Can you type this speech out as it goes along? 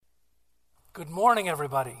Good morning,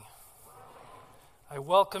 everybody. I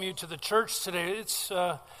welcome you to the church today.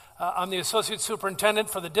 I'm the Associate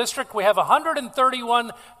Superintendent for the district. We have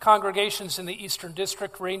 131 congregations in the Eastern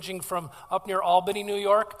District, ranging from up near Albany, New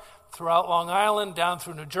York, throughout Long Island, down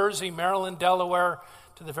through New Jersey, Maryland, Delaware,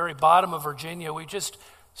 to the very bottom of Virginia. We just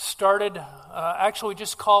started, we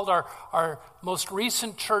just called our most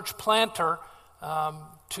recent church planter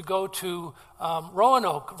to go to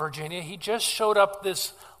Roanoke, Virginia. He just showed up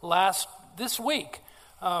this week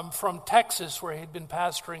from Texas, where he'd been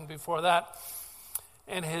pastoring before that.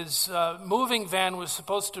 And his moving van was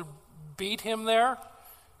supposed to beat him there,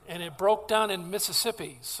 and it broke down in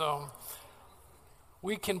Mississippi. So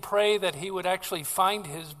we can pray that he would actually find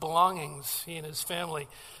his belongings, he and his family,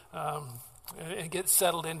 and get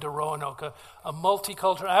settled into Roanoke, a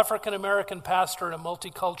multicultural, African-American pastor in a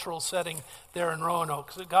multicultural setting there in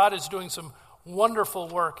Roanoke. So God is doing some wonderful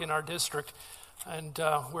work in our district, and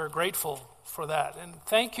we're grateful for that. And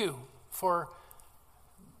thank you for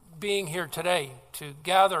being here today to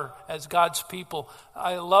gather as God's people.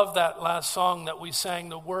 I love that last song that we sang.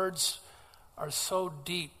 The words are so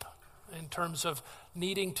deep in terms of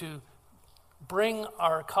needing to bring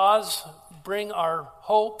our cause, bring our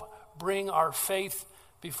hope, bring our faith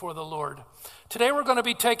before the Lord. Today we're going to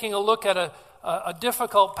be taking a look at a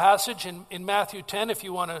difficult passage in Matthew 10, if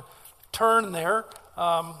you want to turn there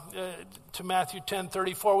to Matthew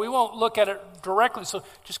 10:34. We won't look at it directly, so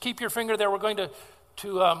just keep your finger there. We're going to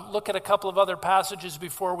look at a couple of other passages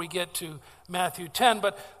before we get to Matthew 10,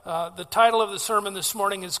 but the title of the sermon this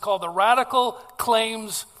morning is called The Radical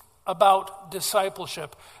Claims About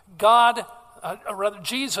Discipleship.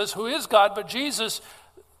 Jesus, who is God, but Jesus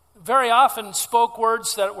very often spoke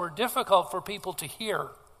words that were difficult for people to hear.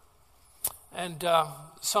 And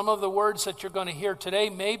some of the words that you're going to hear today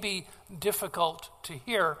may be difficult to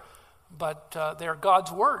hear, but they're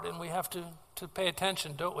God's word, and we have to pay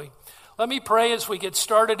attention, don't we? Let me pray as we get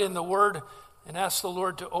started in the word and ask the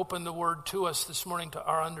Lord to open the word to us this morning to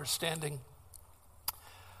our understanding.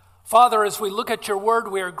 Father, as we look at your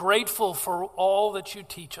word, we are grateful for all that you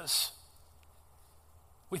teach us.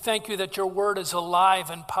 We thank you that your word is alive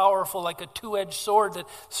and powerful, like a two-edged sword that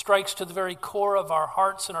strikes to the very core of our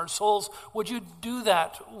hearts and our souls. Would you do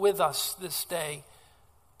that with us this day?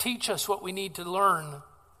 Teach us what we need to learn.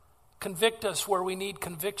 Convict us where we need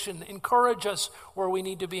conviction. Encourage us where we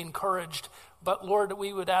need to be encouraged. But Lord,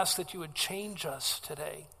 we would ask that you would change us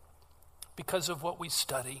today because of what we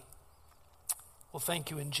study. Well, thank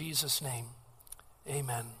you in Jesus' name.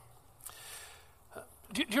 Amen.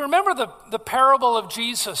 Do you remember the parable of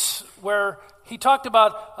Jesus where he talked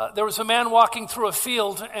about there was a man walking through a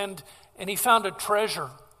field and he found a treasure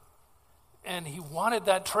and he wanted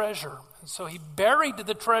that treasure. And so he buried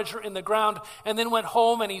the treasure in the ground and then went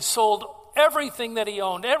home and he sold everything that he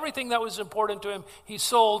owned, everything that was important to him, he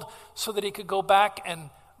sold so that he could go back and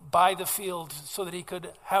buy the field so that he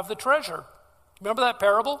could have the treasure. Remember that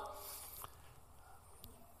parable?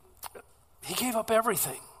 He gave up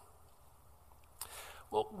everything.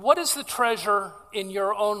 Well, what is the treasure in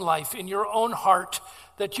your own life, in your own heart,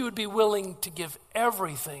 that you would be willing to give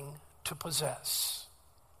everything to possess?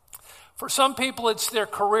 For some people, it's their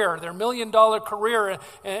career, their $1 million career,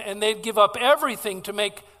 and they'd give up everything to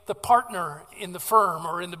make the partner in the firm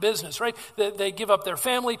or in the business, right? They give up their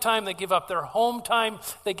family time, they give up their home time,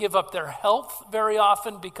 they give up their health very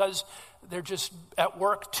often because they're just at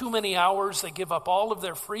work too many hours. They give up all of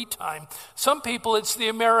their free time. Some people, it's the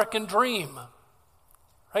American dream.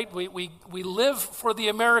 Right? We live for the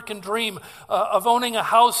American dream of owning a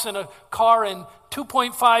house and a car and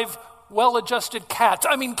 2.5 well-adjusted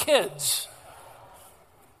kids.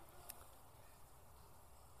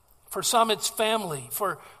 For some, it's family.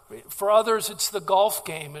 For others, it's the golf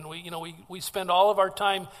game, and we spend all of our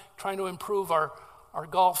time trying to improve our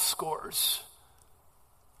golf scores.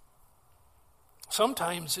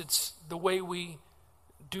 Sometimes it's the way we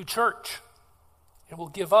do church, and we'll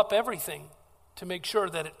give up everything to make sure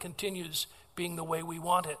that it continues being the way we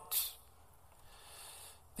want it.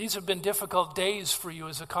 These have been difficult days for you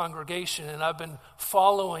as a congregation, and I've been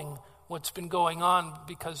following what's been going on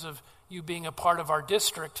because of you being a part of our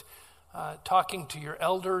district, talking to your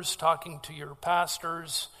elders, talking to your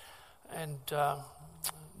pastors, and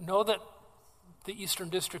know that the Eastern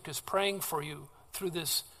District is praying for you through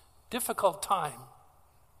this difficult time.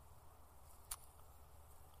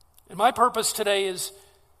 And my purpose today is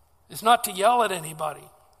not to yell at anybody,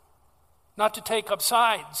 not to take up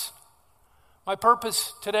sides. My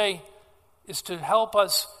purpose today is to help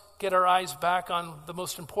us get our eyes back on the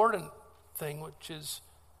most important thing, which is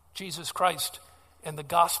Jesus Christ and the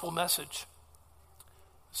gospel message.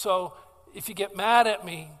 So if you get mad at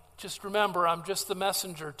me, just remember, I'm just the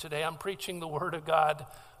messenger today. I'm preaching the Word of God.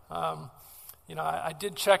 I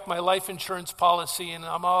did check my life insurance policy, and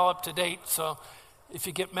I'm all up to date. So if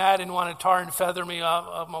you get mad and want to tar and feather me,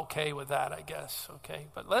 I'm okay with that, I guess. Okay,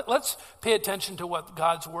 but let's pay attention to what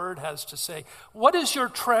God's Word has to say. What is your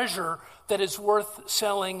treasure that is worth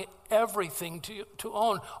selling everything to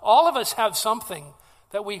own? All of us have something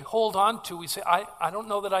that we hold on to. We say, I don't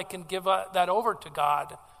know that I can give that over to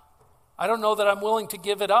God. I don't know that I'm willing to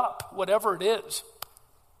give it up, whatever it is.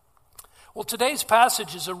 Well, today's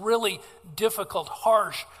passage is a really difficult,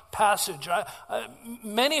 harsh passage.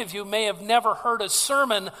 Many of you may have never heard a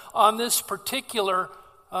sermon on this particular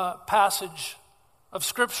passage of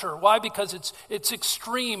Scripture. Why? Because it's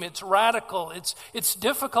extreme, it's radical, it's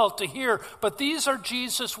difficult to hear. But these are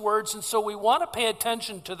Jesus' words, and so we want to pay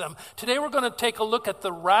attention to them. Today we're going to take a look at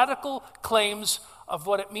the radical claims of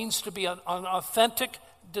what it means to be an authentic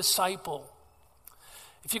disciple.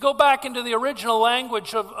 If you go back into the original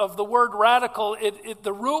language of the word radical,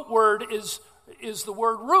 the root word is the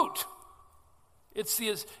word root.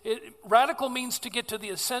 Radical means to get to the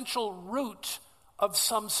essential root of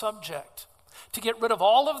some subject, to get rid of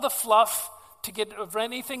all of the fluff, to get rid of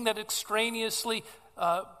anything that extraneously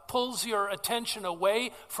pulls your attention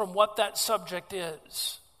away from what that subject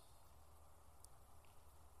is.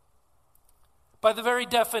 By the very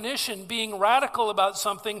definition, being radical about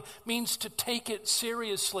something means to take it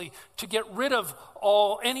seriously, to get rid of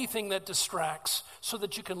anything that distracts, so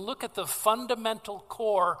that you can look at the fundamental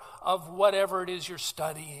core of whatever it is you're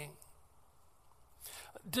studying.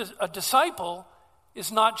 A disciple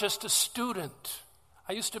is not just a student.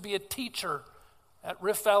 I used to be a teacher at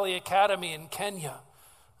Rift Valley Academy in Kenya.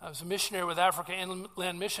 I was a missionary with Africa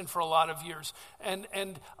Inland Mission for a lot of years. And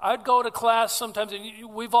I'd go to class sometimes, and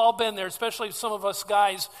we've all been there, especially some of us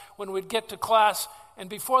guys, when we'd get to class, and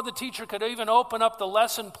before the teacher could even open up the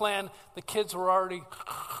lesson plan, the kids were already,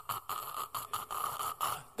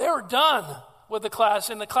 they were done with the class,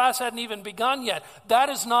 and the class hadn't even begun yet. That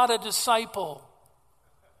is not a disciple.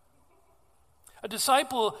 A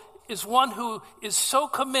disciple is one who is so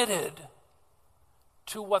committed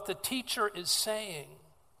to what the teacher is saying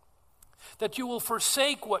that you will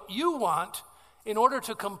forsake what you want in order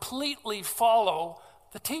to completely follow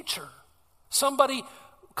the teacher. Somebody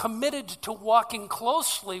committed to walking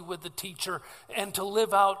closely with the teacher and to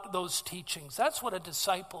live out those teachings. That's what a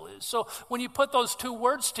disciple is. So when you put those two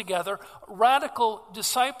words together, radical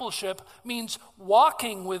discipleship means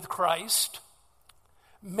walking with Christ,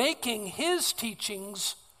 making his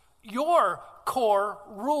teachings your core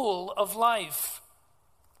rule of life,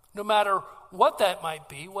 no matter what that might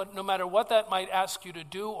be, no matter what that might ask you to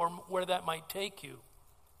do or where that might take you.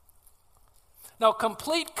 Now,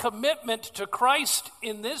 complete commitment to Christ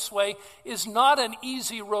in this way is not an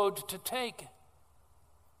easy road to take.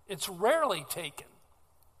 It's rarely taken.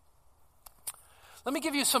 Let me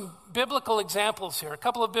give you some biblical examples here, a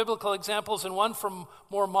couple of biblical examples and one from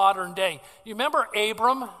more modern day. You remember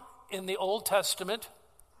Abram in the Old Testament?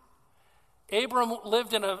 Abram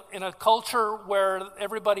lived in a culture where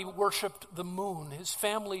everybody worshiped the moon. His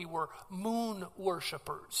family were moon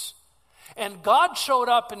worshipers. And God showed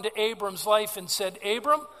up into Abram's life and said,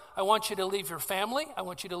 Abram, I want you to leave your family. I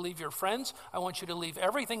want you to leave your friends. I want you to leave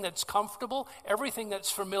everything that's comfortable, everything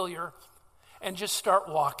that's familiar, and just start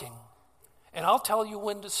walking. And I'll tell you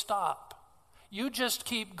when to stop. You just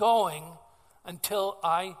keep going until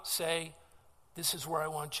I say, this is where I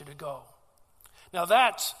want you to go. Now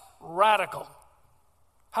that's radical.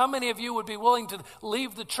 How many of you would be willing to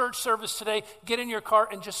leave the church service today, get in your car,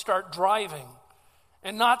 and just start driving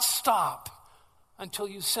and not stop until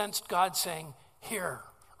you sensed God saying, here,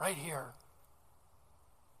 right here?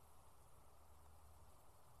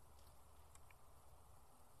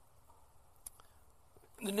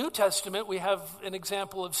 In the New Testament, we have an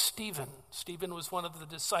example of Stephen. Stephen was one of the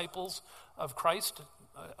disciples of Christ,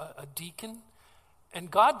 a deacon. And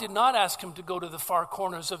God did not ask him to go to the far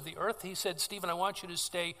corners of the earth. He said, Stephen, I want you to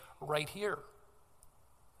stay right here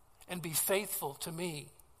and be faithful to me.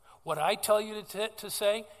 What I tell you to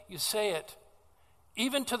say, you say it.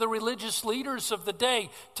 Even to the religious leaders of the day,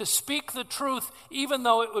 to speak the truth, even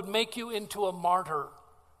though it would make you into a martyr.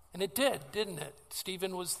 And it did, didn't it?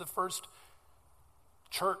 Stephen was the first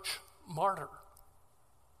church martyr.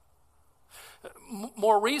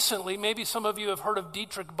 More recently, maybe some of you have heard of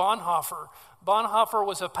Dietrich Bonhoeffer. Bonhoeffer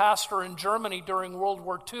was a pastor in Germany during World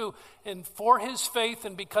War II, and for his faith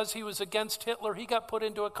and because he was against Hitler, he got put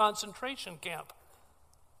into a concentration camp.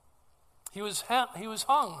 He was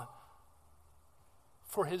hung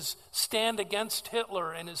for his stand against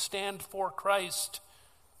Hitler and his stand for Christ.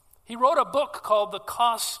 He wrote a book called The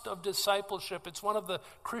Cost of Discipleship. It's one of the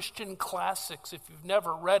Christian classics. If you've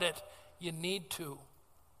never read it, you need to.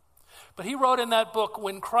 But he wrote in that book,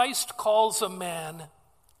 when Christ calls a man,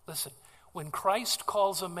 listen, when Christ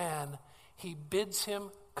calls a man, he bids him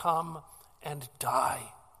come and die.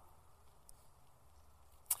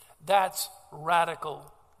 That's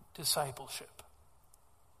radical discipleship.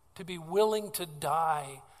 To be willing to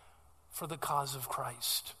die for the cause of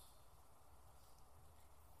Christ.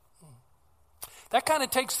 That kind of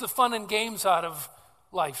takes the fun and games out of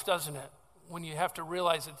life, doesn't it? When you have to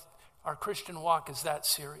realize that our Christian walk is that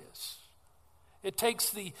serious. It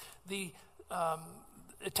takes it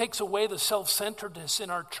takes away the self-centeredness in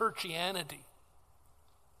our churchianity.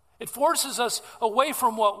 It forces us away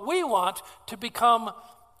from what we want to become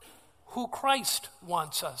who Christ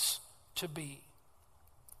wants us to be.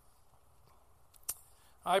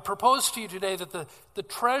 I propose to you today that the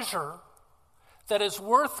treasure that is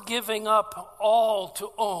worth giving up all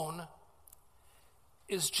to own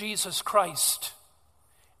is Jesus Christ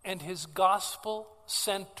and his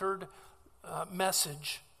gospel-centered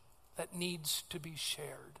message that needs to be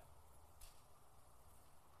shared.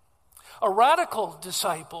 A radical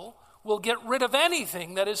disciple will get rid of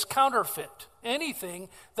anything that is counterfeit, anything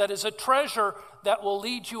that is a treasure that will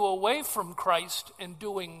lead you away from Christ and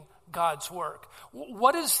doing God's work.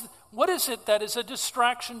 What is it that is a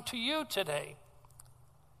distraction to you today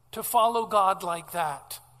to follow God like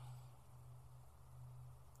that?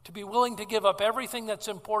 To be willing to give up everything that's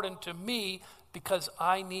important to me because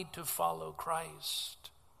I need to follow Christ.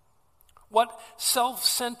 What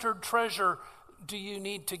self-centered treasure do you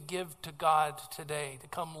need to give to God today, to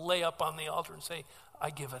come lay up on the altar and say, I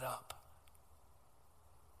give it up?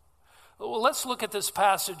 Well, let's look at this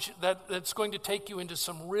passage that's going to take you into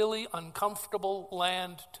some really uncomfortable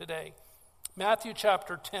land today. Matthew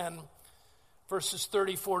chapter 10, verses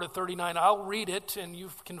 34 to 39. I'll read it and you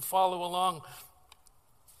can follow along.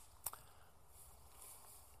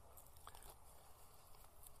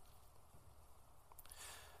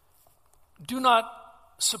 Do not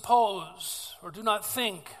suppose or do not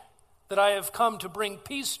think that I have come to bring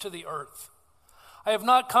peace to the earth. I have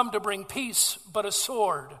not come to bring peace, but a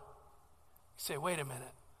sword. You say, wait a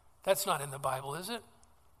minute. That's not in the Bible, is it?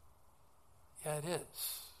 Yeah, it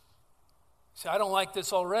is. See, I don't like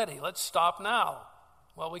this already. Let's stop now.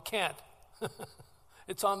 Well, we can't.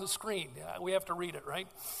 It's on the screen. We have to read it, right?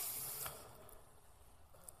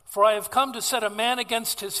 For I have come to set a man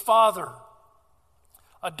against his father,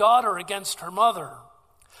 a daughter against her mother,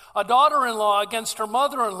 a daughter-in-law against her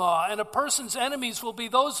mother-in-law, and a person's enemies will be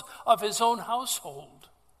those of his own household.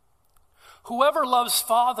 Whoever loves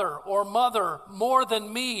father or mother more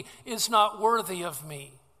than me is not worthy of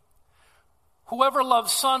me. Whoever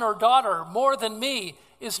loves son or daughter more than me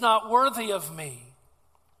is not worthy of me.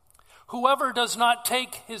 Whoever does not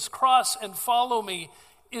take his cross and follow me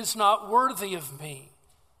is not worthy of me.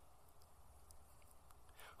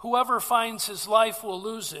 Whoever finds his life will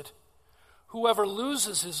lose it. Whoever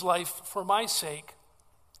loses his life for my sake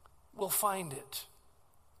will find it.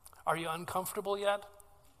 Are you uncomfortable yet?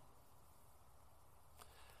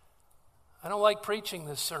 I don't like preaching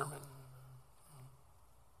this sermon.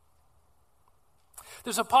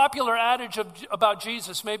 There's a popular adage about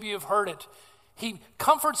Jesus, maybe you've heard it. He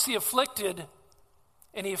comforts the afflicted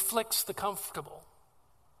and he afflicts the comfortable.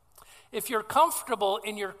 If you're comfortable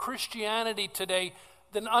in your Christianity today,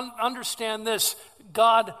 then understand this.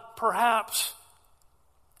 God perhaps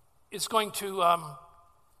is going to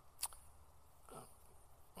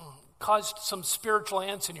cause some spiritual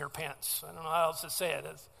ants in your pants. I don't know how else to say it.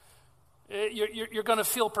 You're going to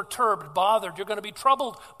feel perturbed, bothered. You're going to be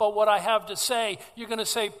troubled by what I have to say. You're going to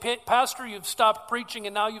say, Pastor, you've stopped preaching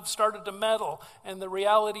and now you've started to meddle. And the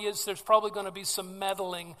reality is there's probably going to be some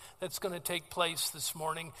meddling that's going to take place this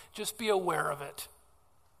morning. Just be aware of it.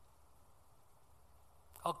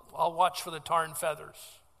 I'll watch for the tar and feathers.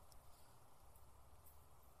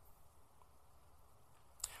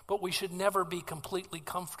 But we should never be completely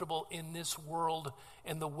comfortable in this world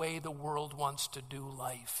and the way the world wants to do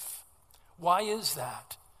life. Why is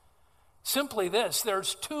that? Simply this: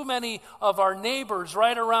 there's too many of our neighbors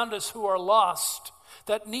right around us who are lost,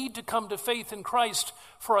 that need to come to faith in Christ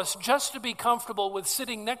for us just to be comfortable with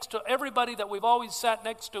sitting next to everybody that we've always sat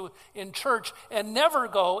next to in church and never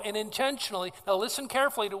go and intentionally. Now listen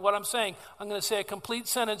carefully to what I'm saying. I'm going to say a complete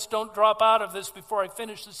sentence. Don't drop out of this before I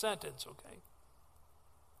finish the sentence, okay?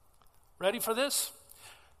 Ready for this?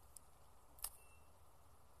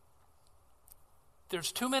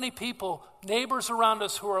 There's too many people, neighbors around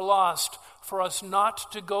us who are lost, for us not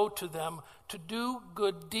to go to them to do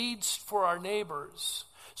good deeds for our neighbors,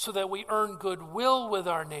 so that we earn goodwill with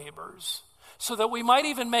our neighbors, so that we might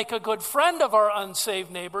even make a good friend of our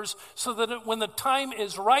unsaved neighbors, so that when the time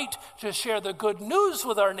is right to share the good news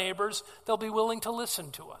with our neighbors, they'll be willing to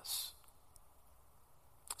listen to us.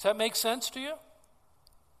 Does that make sense to you?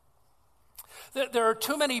 There are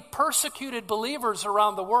too many persecuted believers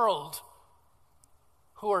around the world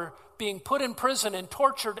who are being put in prison and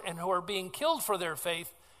tortured and who are being killed for their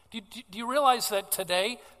faith. Do you realize that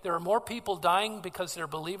today there are more people dying because they're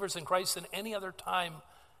believers in Christ than any other time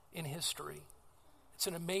in history? It's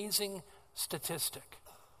an amazing statistic.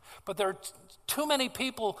 But there are too many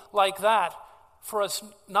people like that for us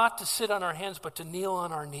not to sit on our hands, but to kneel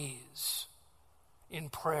on our knees in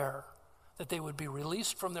prayer that they would be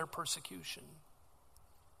released from their persecution.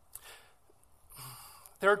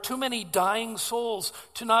 There are too many dying souls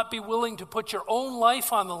to not be willing to put your own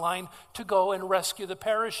life on the line to go and rescue the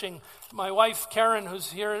perishing. My wife, Karen,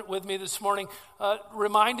 who's here with me this morning,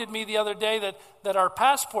 reminded me the other day that our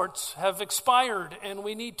passports have expired and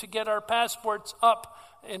we need to get our passports up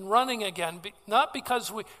and running again. Not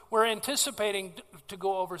because we're anticipating to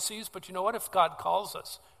go overseas, but you know what? If God calls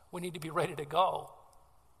us, we need to be ready to go.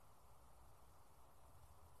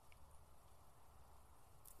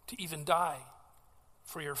 To even die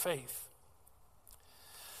for your faith.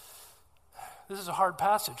 This is a hard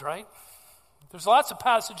passage, right? There's lots of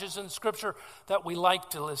passages in Scripture that we like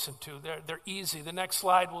to listen to. They're easy. The next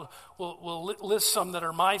slide will list some that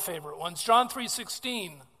are my favorite ones. John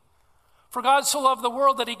 3:16. For God so loved the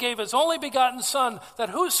world that he gave his only begotten Son, that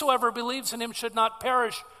whosoever believes in him should not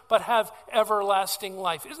perish, but have everlasting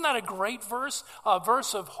life. Isn't that a great verse? A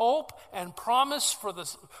verse of hope and promise for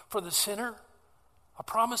the sinner. A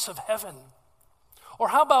promise of heaven. Or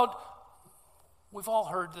how about, we've all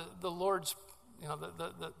heard the Lord's,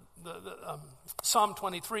 Psalm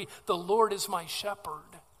 23, the Lord is my shepherd,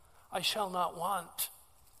 I shall not want.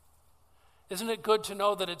 Isn't it good to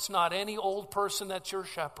know that it's not any old person that's your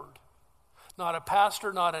shepherd? Not a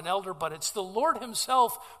pastor, not an elder, but it's the Lord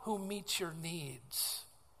himself who meets your needs.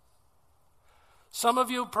 Some of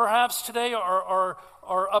you perhaps today are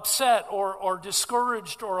upset or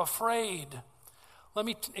discouraged or afraid. Let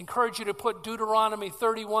me encourage you to put Deuteronomy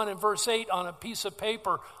 31 and verse 8 on a piece of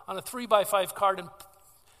paper, on a 3x5 card, and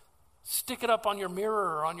stick it up on your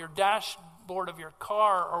mirror or on your dashboard of your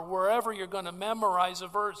car or wherever you're going to memorize a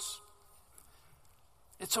verse.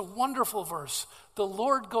 It's a wonderful verse. The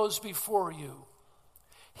Lord goes before you.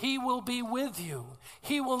 He will be with you.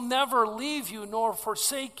 He will never leave you nor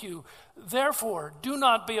forsake you. Therefore, do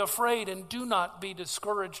not be afraid and do not be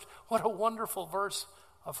discouraged. What a wonderful verse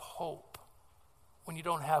of hope when you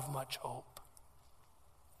don't have much hope.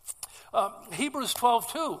 Hebrews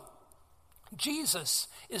 12:2. Jesus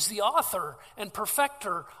is the author and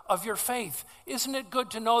perfecter of your faith. Isn't it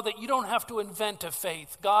good to know that you don't have to invent a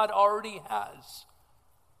faith? God already has.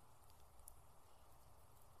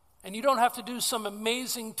 And you don't have to do some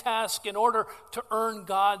amazing task in order to earn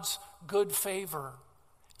God's good favor.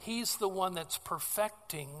 He's the one that's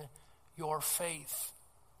perfecting your faith.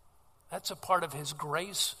 That's a part of his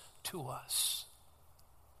grace to us.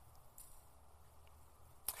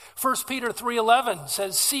 1 Peter 3:11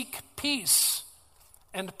 says, seek peace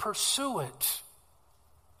and pursue it.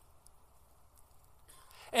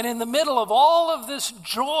 And in the middle of all of this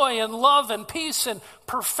joy and love and peace and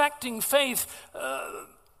perfecting faith,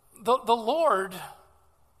 the Lord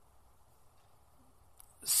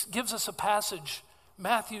gives us a passage,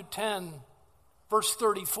 Matthew 10, verse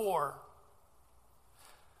 34.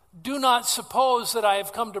 Do not suppose that I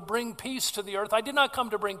have come to bring peace to the earth. I did not come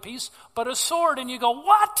to bring peace, but a sword. And you go,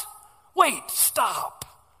 what? Wait, stop.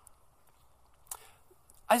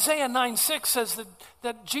 Isaiah 9:6 says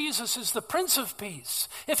that Jesus is the Prince of Peace.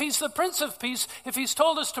 If he's the Prince of Peace, if he's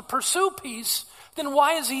told us to pursue peace, then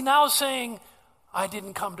why is he now saying, I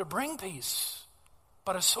didn't come to bring peace,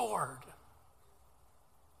 but a sword?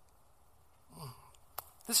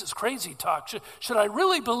 This is crazy talk. Should I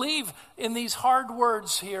really believe in these hard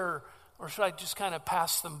words here, or should I just kind of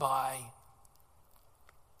pass them by?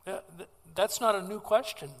 That's not a new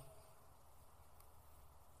question.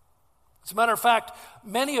 As a matter of fact,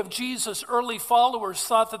 many of Jesus' early followers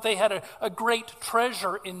thought that they had a great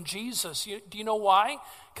treasure in Jesus. Do you know why?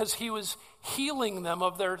 Because he was healing them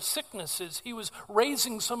of their sicknesses. He was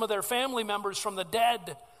raising some of their family members from the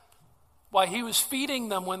dead. Why, he was feeding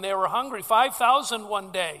them when they were hungry. 5,000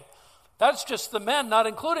 one day. That's just the men, not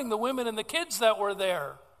including the women and the kids that were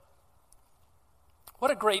there. What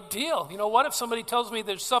a great deal. You know what? If somebody tells me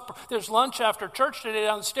there's lunch after church today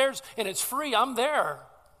downstairs and it's free, I'm there.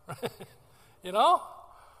 You know?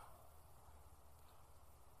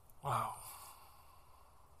 Wow.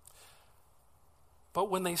 But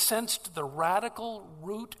when they sensed the radical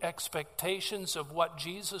root expectations of what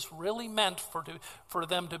Jesus really meant for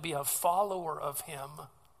them to be a follower of him,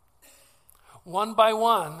 one by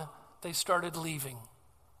one, they started leaving.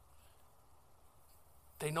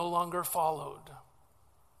 They no longer followed.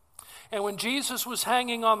 And when Jesus was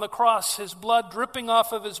hanging on the cross, his blood dripping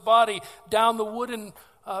off of his body down the wooden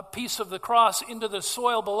piece of the cross into the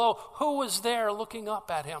soil below, who was there looking up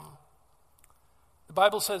at him? The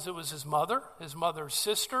Bible says it was his mother's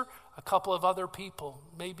sister, a couple of other people,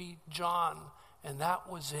 maybe John, and that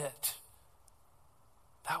was it.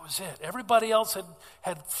 That was it. Everybody else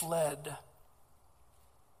had fled.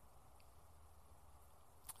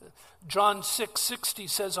 John 6:60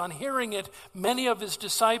 says, on hearing it, many of his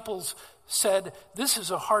disciples said, "This is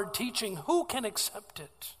a hard teaching. Who can accept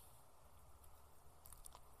it?"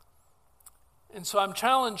 And so I'm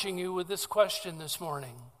challenging you with this question this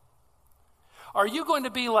morning. Are you going to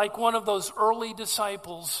be like one of those early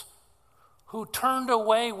disciples who turned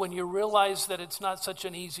away when you realize that it's not such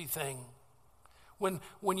an easy thing?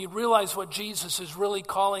 When you realize what Jesus is really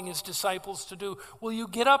calling his disciples to do, will you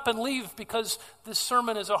get up and leave because this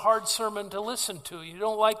sermon is a hard sermon to listen to? You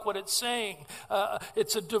don't like what it's saying.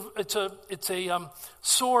 It's a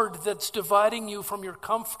sword that's dividing you from your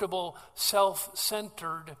comfortable,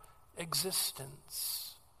 self-centered existence.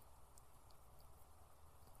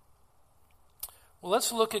 Well,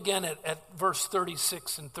 let's look again at verse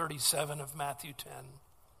 36 and 37 of Matthew 10.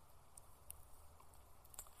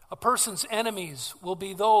 A person's enemies will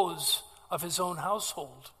be those of his own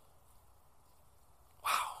household.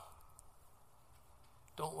 Wow.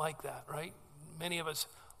 Don't like that, right? Many of us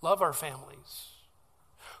love our families.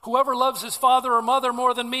 Whoever loves his father or mother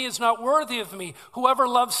more than me is not worthy of me. Whoever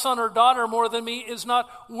loves son or daughter more than me is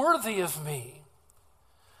not worthy of me.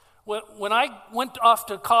 When I went off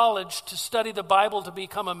to college to study the Bible to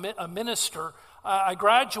become a minister, I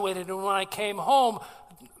graduated, and when I came home,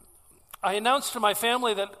 I announced to my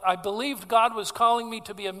family that I believed God was calling me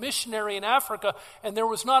to be a missionary in Africa, and there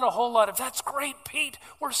was not a whole lot of, "That's great, Pete.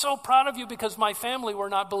 We're so proud of you," because my family were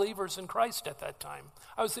not believers in Christ at that time.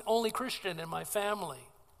 I was the only Christian in my family.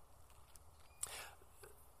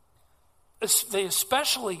 They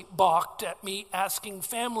especially balked at me asking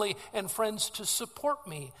family and friends to support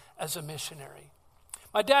me as a missionary.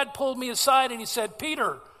 My dad pulled me aside and he said,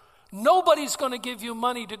 "Peter, nobody's going to give you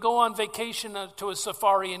money to go on vacation to a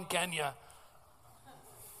safari in Kenya."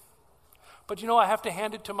 But you know, I have to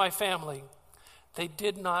hand it to my family. They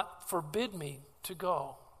did not forbid me to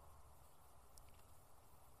go.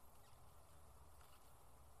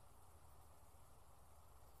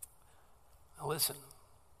 Now listen.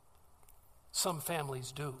 Some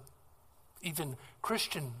families do. Even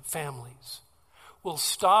Christian families will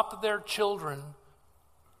stop their children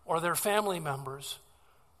or their family members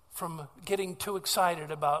from getting too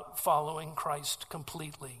excited about following Christ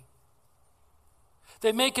completely.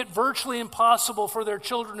 They make it virtually impossible for their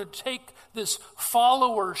children to take this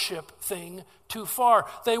followership thing too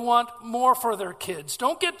far. They want more for their kids.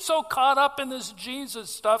 Don't get so caught up in this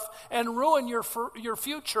Jesus stuff and ruin your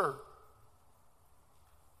future.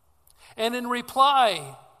 And in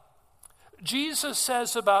reply, Jesus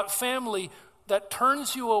says about family that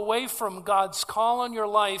turns you away from God's call on your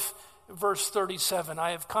life, verse 37, "I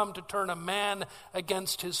have come to turn a man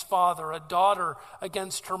against his father, a daughter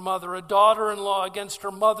against her mother, a daughter-in-law against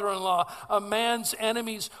her mother-in-law. A man's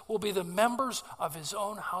enemies will be the members of his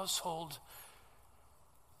own household."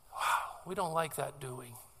 Wow, we don't like that, do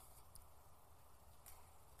we?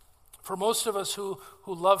 For most of us who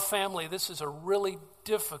love family, this is a really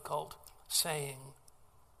difficult saying.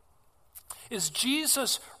 Is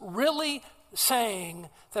Jesus really saying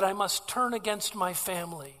that I must turn against my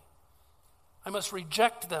family? I must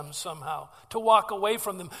reject them somehow, to walk away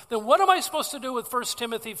from them. Then what am I supposed to do with 1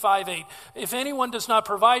 Timothy 5:8? If anyone does not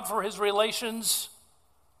provide for his relations,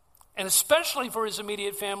 and especially for his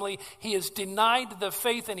immediate family, he has denied the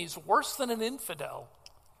faith and he's worse than an infidel.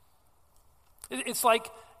 It's like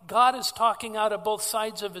God is talking out of both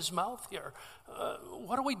sides of his mouth here.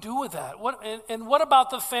 What do we do with that? And what about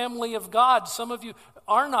the family of God? Some of you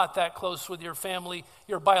are not that close with your family,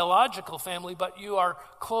 your biological family, but you are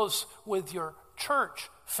close with your church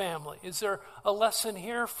family. Is there a lesson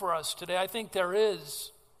here for us today? I think there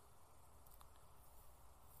is.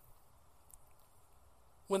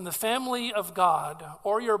 When the family of God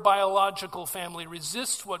or your biological family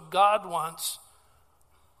resists what God wants,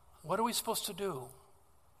 what are we supposed to do?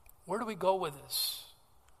 Where do we go with this?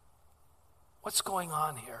 What's going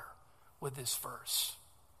on here with this verse?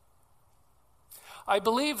 I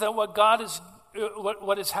believe that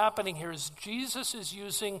what is happening here is Jesus is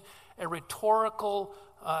using a rhetorical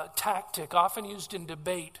tactic often used in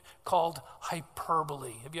debate called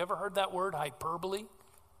hyperbole. Have you ever heard that word, hyperbole?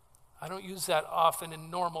 I don't use that often in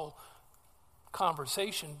normal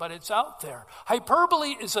conversation, but it's out there.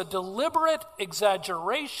 Hyperbole is a deliberate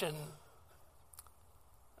exaggeration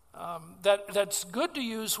that's good to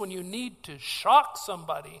use when you need to shock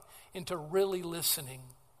somebody into really listening.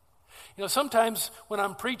 You know, sometimes when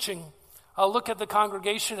I'm preaching, I'll look at the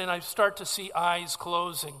congregation and I start to see eyes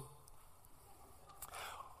closing.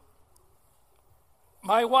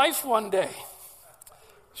 My wife one day,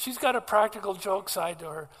 she's got a practical joke side to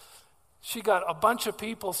her. She got a bunch of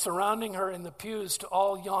people surrounding her in the pews to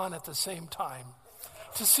all yawn at the same time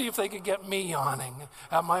to see if they could get me yawning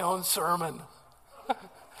at my own sermon.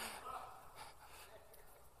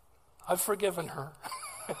 I've forgiven her.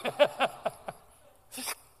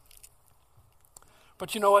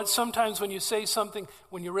 But you know what? Sometimes when you say something,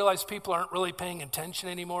 when you realize people aren't really paying attention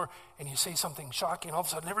anymore, and you say something shocking, all of a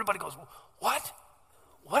sudden everybody goes, what?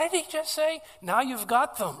 What did he just say? Now you've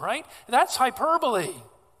got them, right? That's hyperbole.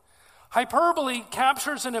 Hyperbole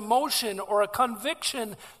captures an emotion or a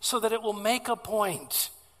conviction so that it will make a point.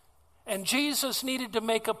 And Jesus needed to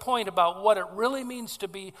make a point about what it really means to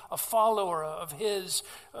be a follower of his.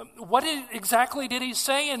 What exactly did he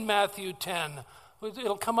say in Matthew 10?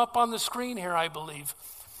 It'll come up on the screen here, I believe.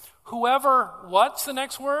 Whoever, what's the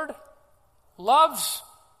next word? Loves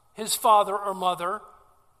his father or mother.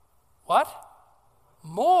 What?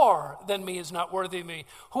 More than me is not worthy of me.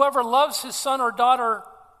 Whoever loves his son or daughter,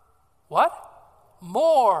 what?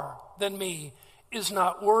 More than me is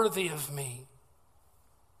not worthy of me.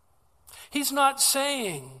 He's not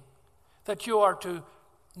saying that you are to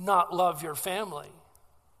not love your family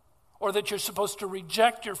or that you're supposed to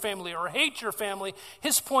reject your family or hate your family.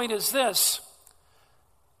 His point is this: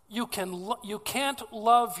 you can't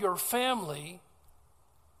love your family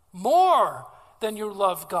more than you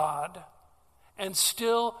love God and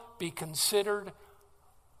still be considered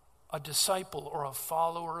a disciple or a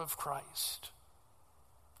follower of Christ.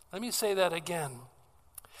 Let me say that again.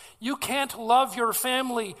 You can't love your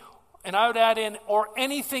family, and I would add in, or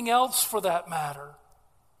anything else for that matter,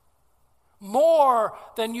 more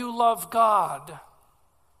than you love God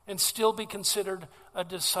and still be considered a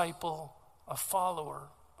disciple, a follower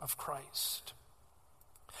of Christ.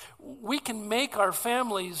 We can make our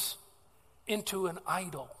families into an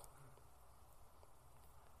idol.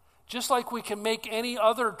 Just like we can make any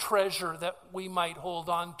other treasure that we might hold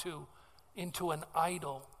on to into an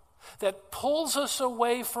idol that pulls us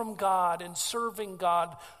away from God and serving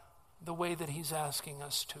God the way that he's asking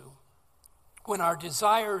us to. When our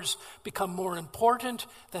desires become more important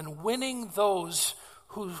than winning those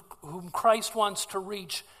whom Christ wants to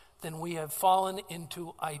reach, then we have fallen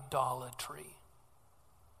into idolatry.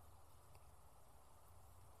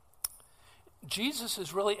 Jesus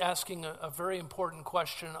is really asking a very important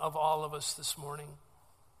question of all of us this morning.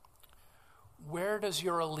 Where does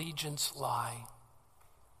your allegiance lie?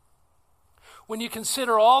 When you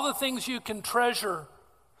consider all the things you can treasure,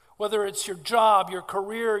 whether it's your job, your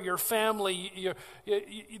career, your family,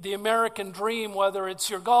 the American dream, whether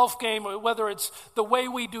it's your golf game, or whether it's the way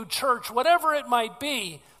we do church, whatever it might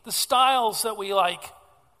be, the styles that we like,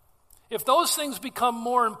 if those things become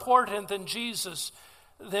more important than Jesus,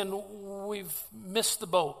 then we've missed the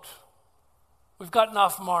boat. We've gotten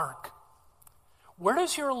off mark. Where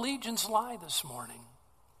does your allegiance lie this morning?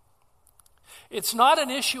 It's not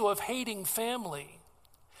an issue of hating family.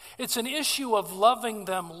 It's an issue of loving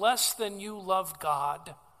them less than you love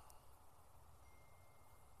God.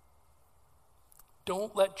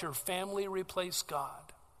 Don't let your family replace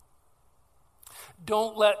God.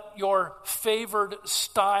 Don't let your favored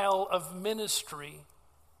style of ministry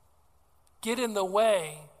get in the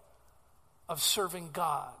way of serving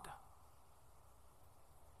God.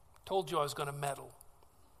 Told you I was going to meddle.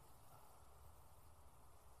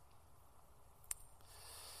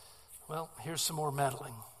 Well, here's some more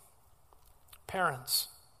meddling. Parents,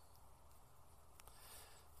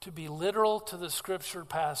 to be literal to the scripture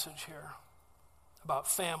passage here about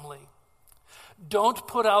family, don't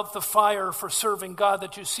put out the fire for serving God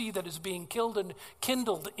that you see that is being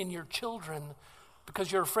kindled in your children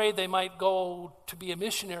because you're afraid they might go to be a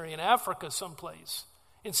missionary in Africa someplace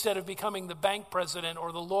instead of becoming the bank president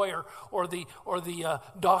or the lawyer or the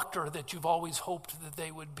doctor that you've always hoped that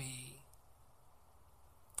they would be.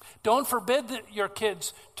 Don't forbid your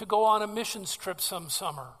kids to go on a missions trip some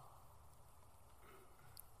summer.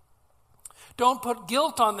 Don't put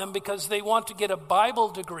guilt on them because they want to get a Bible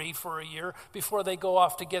degree for a year before they go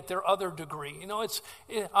off to get their other degree.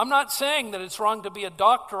 I'm not saying that it's wrong to be a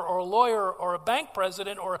doctor or a lawyer or a bank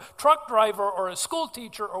president or a truck driver or a school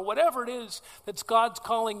teacher or whatever it is that God's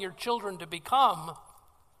calling your children to become.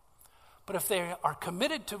 But if they are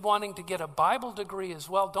committed to wanting to get a Bible degree as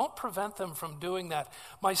well, don't prevent them from doing that.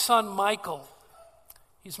 My son Michael,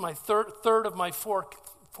 he's my third of my four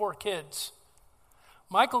kids.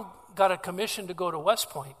 Michael got a commission to go to West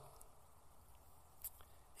Point,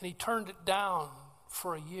 and he turned it down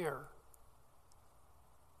for a year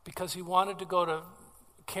because he wanted to go to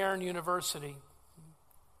Cairn University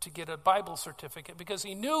to get a Bible certificate because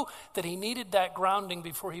he knew that he needed that grounding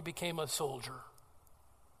before he became a soldier.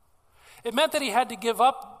 It meant that he had to give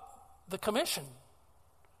up the commission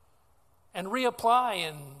and reapply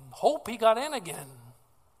and hope he got in again.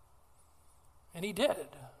 And he did.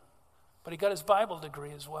 But he got his Bible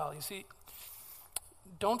degree as well. You see,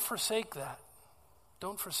 don't forsake that.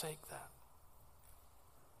 Don't forsake that.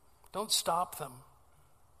 Don't stop them.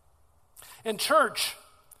 In church,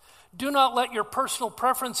 do not let your personal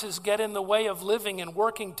preferences get in the way of living and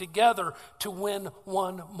working together to win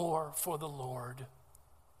one more for the Lord.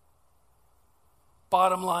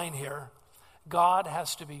 Bottom line here, God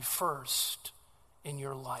has to be first in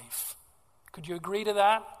your life. Could you agree to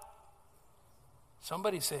that?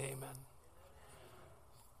 Somebody say amen.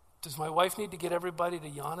 Does my wife need to get everybody to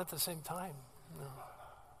yawn at the same time? No.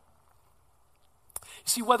 You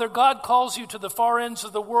see, whether God calls you to the far ends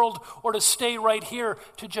of the world or to stay right here,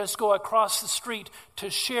 to just go across the street,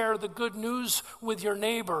 to share the good news with your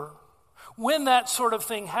neighbor, when that sort of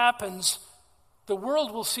thing happens, the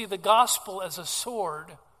world will see the gospel as a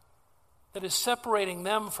sword that is separating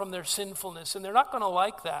them from their sinfulness, and they're not going to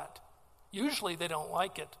like that. Usually they don't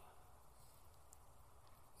like it.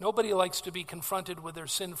 Nobody likes to be confronted with their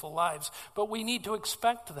sinful lives, but we need to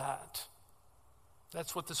expect that.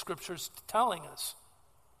 That's what the Scripture's telling us.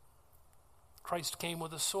 Christ came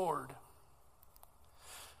with a sword.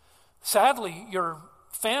 Sadly, your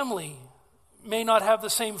family may not have the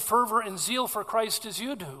same fervor and zeal for Christ as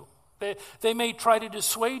you do. They may try to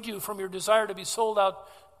dissuade you from your desire to be sold out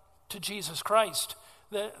to Jesus Christ.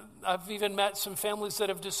 I've even met some families that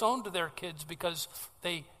have disowned their kids because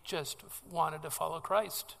they just wanted to follow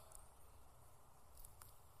Christ.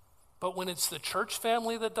 But when it's the church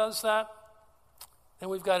family that does that, then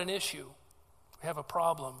we've got an issue. We have a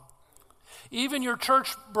problem. Even your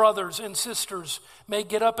church brothers and sisters may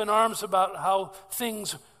get up in arms about how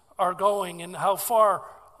things are going and how far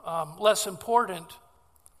less important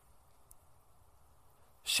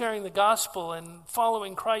sharing the gospel and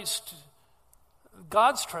following Christ,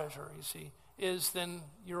 God's treasure, you see, is than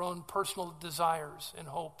your own personal desires and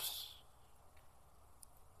hopes.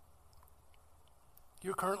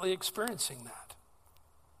 You're currently experiencing that.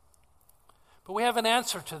 But we have an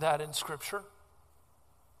answer to that in Scripture.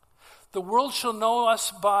 The world shall know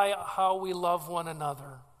us by how we love one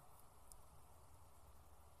another.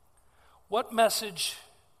 What message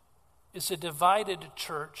is a divided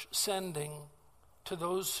church sending to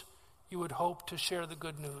those you would hope to share the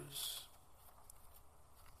good news?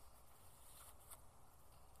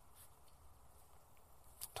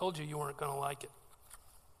 Told you weren't going to like it.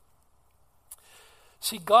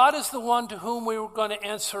 See, God is the one to whom we were going to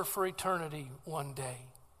answer for eternity one day.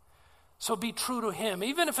 So be true to Him.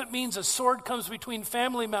 Even if it means a sword comes between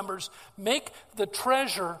family members, make the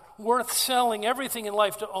treasure worth selling everything in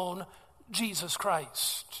life to own, Jesus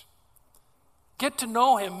Christ. Get to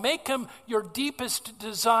know Him. Make Him your deepest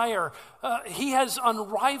desire. He has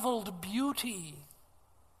unrivaled beauty.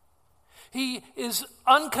 He is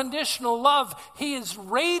unconditional love. He is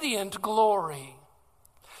radiant glory.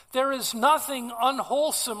 There is nothing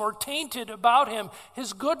unwholesome or tainted about Him.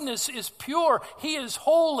 His goodness is pure. He is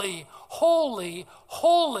holy, holy,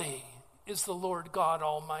 holy is the Lord God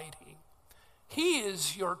Almighty. He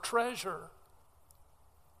is your treasure.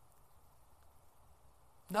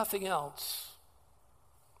 Nothing else.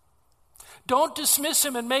 Don't dismiss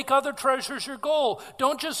Him and make other treasures your goal.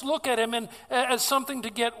 Don't just look at Him as something to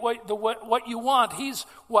get what you want. He's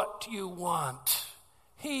what you want.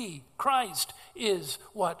 He, Christ, is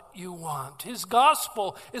what you want. His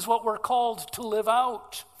gospel is what we're called to live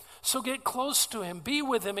out. So get close to Him, be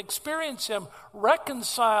with Him, experience Him,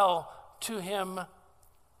 reconcile to Him,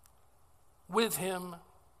 with Him,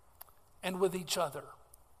 and with each other.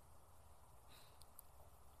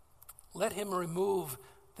 Let Him remove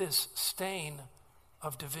this stain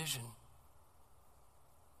of division.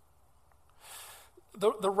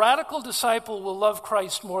 The radical disciple will love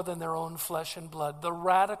Christ more than their own flesh and blood. The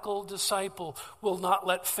radical disciple will not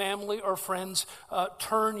let family or friends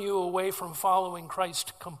turn you away from following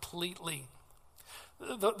Christ completely.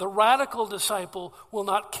 The radical disciple will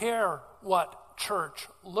not care what church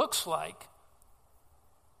looks like,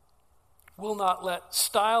 will not let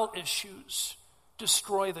style issues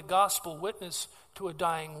destroy the gospel witness to a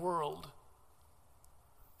dying world,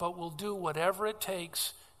 but will do whatever it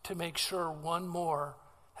takes to make sure one more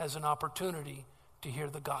has an opportunity to hear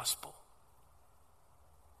the gospel.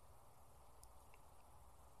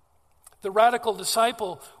 The radical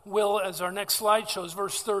disciple will, as our next slide shows,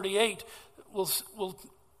 verse 38,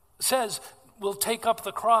 says, will take up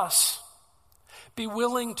the cross, be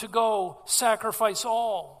willing to go sacrifice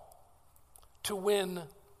all to win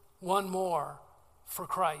one more for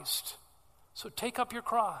Christ. So take up your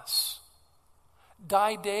cross.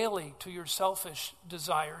 Die daily to your selfish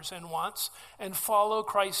desires and wants, and follow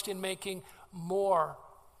Christ in making more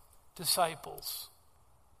disciples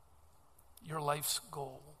your life's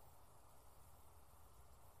goal.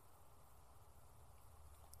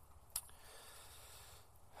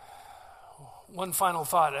 One final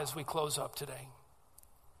thought as we close up today.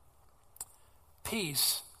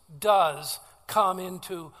 Peace does come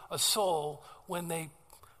into a soul when they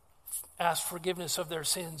ask forgiveness of their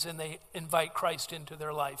sins and they invite Christ into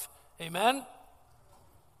their life. Amen?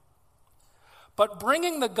 But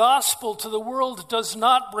bringing the gospel to the world does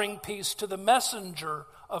not bring peace to the messenger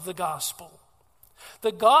of the gospel.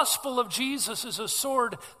 The gospel of Jesus is a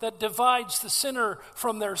sword that divides the sinner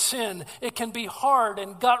from their sin. It can be hard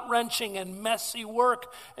and gut-wrenching and messy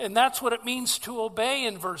work, and that's what it means to obey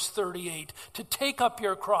in verse 38, to take up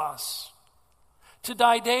your cross, to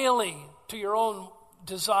die daily to your own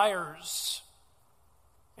desires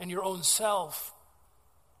and your own self,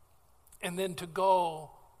 and then to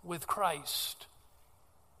go with Christ.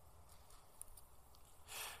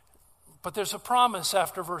 But there's a promise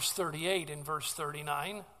after verse 38 in verse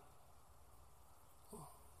 39.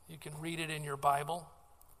 You can read it in your Bible.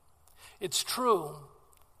 It's true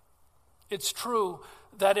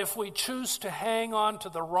that if we choose to hang on to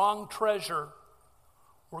the wrong treasure,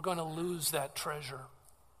 we're going to lose that treasure.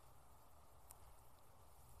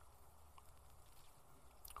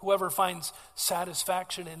 Whoever finds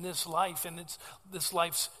satisfaction in this life and this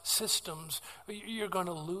life's systems, you're going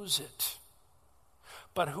to lose it.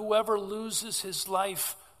 But whoever loses his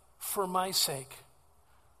life for my sake,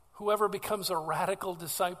 whoever becomes a radical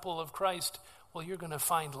disciple of Christ, well, you're going to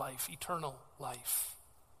find life, eternal life.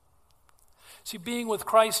 See, being with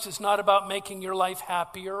Christ is not about making your life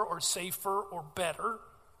happier or safer or better.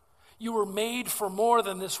 You were made for more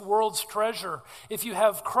than this world's treasure. If you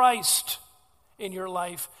have Christ in your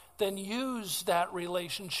life, then use that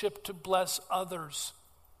relationship to bless others.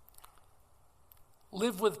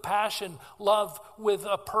 Live with passion, love with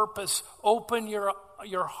a purpose. Open your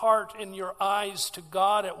heart and your eyes to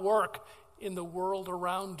God at work in the world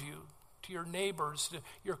around you, to your neighbors, to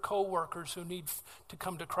your co-workers who need to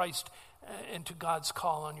come to Christ and to God's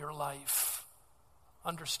call on your life.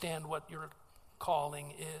 Understand what your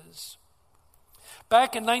calling is.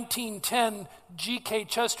 Back in 1910, G.K.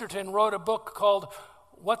 Chesterton wrote a book called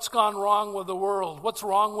What's Gone Wrong with the World? What's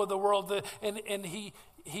Wrong with the World? And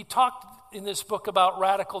he talked in this book about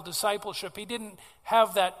radical discipleship. He didn't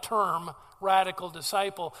have that term, radical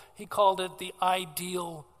disciple. He called it the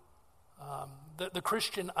ideal, the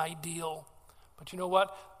Christian ideal. But you know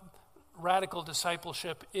what? Radical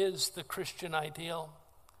discipleship is the Christian ideal.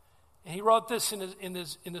 And he wrote this in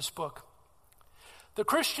this book. The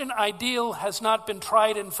Christian ideal has not been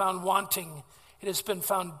tried and found wanting. It has been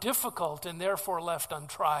found difficult and therefore left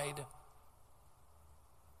untried.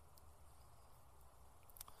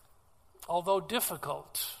 Although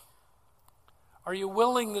difficult, are you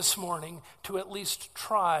willing this morning to at least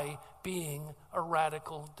try being a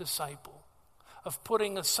radical disciple? Of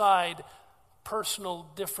putting aside personal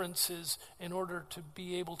differences in order to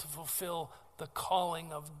be able to fulfill the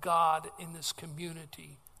calling of God in this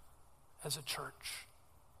community as a church.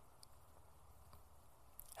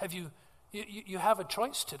 You have a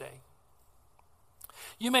choice today.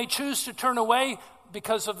 You may choose to turn away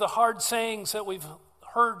because of the hard sayings that we've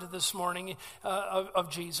heard this morning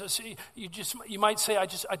of Jesus. You might say, I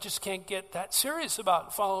just can't get that serious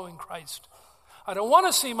about following Christ. I don't want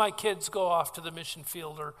to see my kids go off to the mission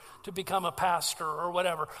field or to become a pastor or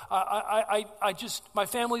whatever. My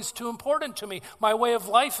family's too important to me. My way of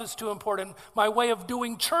life is too important. My way of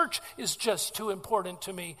doing church is just too important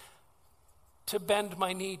to me to bend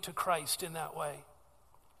my knee to Christ in that way.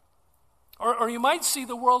 Or you might see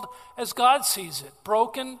the world as God sees it,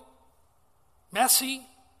 broken, messy,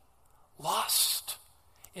 lost.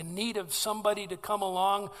 in need of somebody to come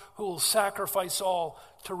along who will sacrifice all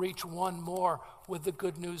to reach one more with the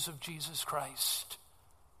good news of Jesus Christ.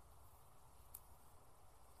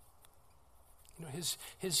 You know,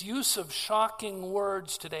 his use of shocking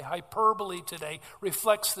words today, hyperbole today,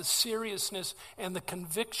 reflects the seriousness and the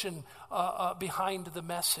conviction behind the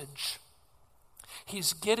message.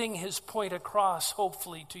 He's getting his point across,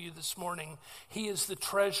 hopefully, to you this morning. He is the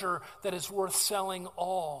treasure that is worth selling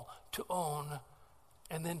all to own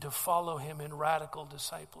and then to follow him in radical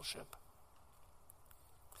discipleship.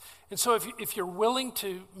 And so if you're willing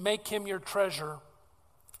to make him your treasure,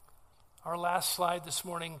 our last slide this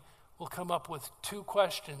morning will come up with 2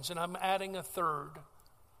 questions, and I'm adding a third.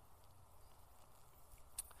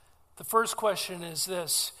 The first question is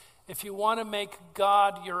this: if you want to make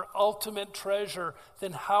God your ultimate treasure,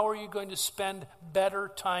 then how are you going to spend better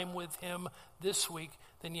time with him this week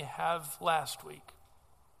than you have last week?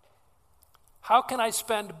 How can I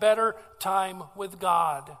spend better time with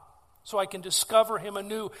God so I can discover him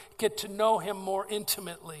anew, get to know him more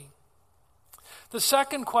intimately? The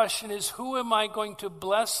second question is, who am I going to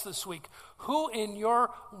bless this week? Who in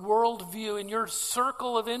your worldview, in your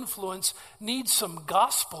circle of influence, needs some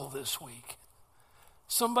gospel this week?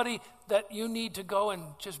 Somebody that you need to go and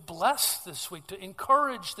just bless this week, to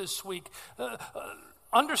encourage this week.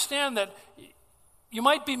 Understand that you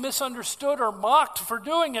might be misunderstood or mocked for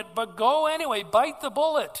doing it, but go anyway. Bite the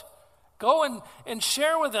bullet. Go and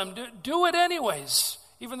share with them. Do it anyways,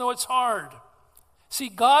 even though it's hard. See,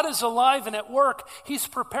 God is alive and at work. He's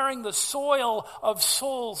preparing the soil of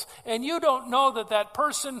souls. And you don't know that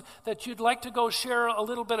person that you'd like to go share a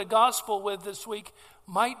little bit of gospel with this week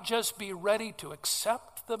might just be ready to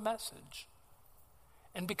accept the message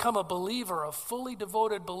and become a believer, a fully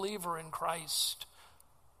devoted believer in Christ,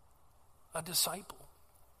 a disciple.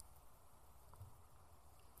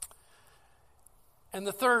 And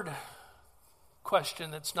the third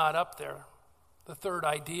question that's not up there, the third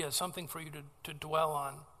idea, something for you to dwell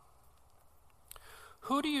on.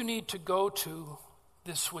 Who do you need to go to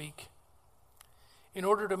this week in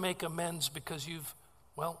order to make amends because you've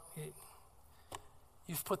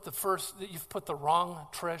put the wrong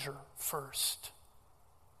treasure first?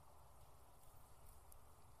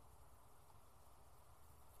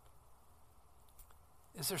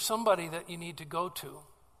 Is there somebody that you need to go to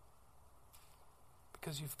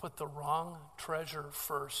because you've put the wrong treasure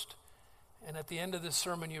first? And at the end of this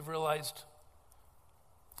sermon, you've realized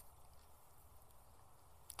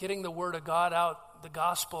getting the word of God out, the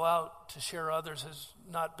gospel out to share others has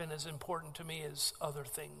not been as important to me as other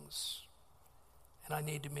things. And I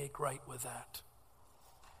need to make right with that.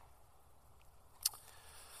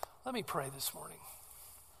 Let me pray this morning.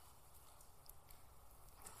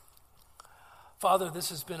 Father, this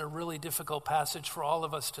has been a really difficult passage for all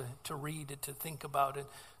of us to read and to think about it,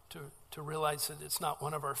 to realize that it's not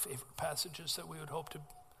one of our favorite passages that we would hope to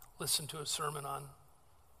listen to a sermon on.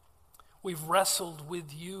 We've wrestled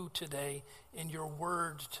with you today in your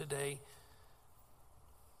word today.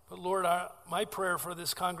 But Lord, my prayer for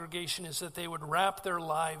this congregation is that they would wrap their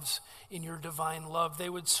lives in your divine love.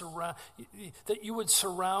 That you would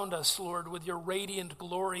surround us, Lord, with your radiant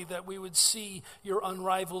glory, that we would see your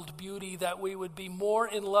unrivaled beauty, that we would be more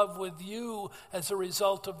in love with you as a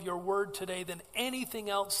result of your word today than anything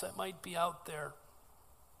else that might be out there.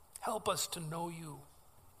 Help us to know you.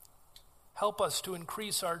 Help us to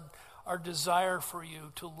increase our desire for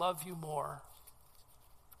you, to love you more,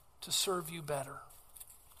 to serve you better.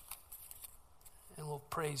 And we'll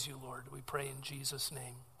praise you, Lord. We pray in Jesus'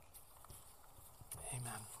 name.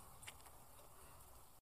 Amen.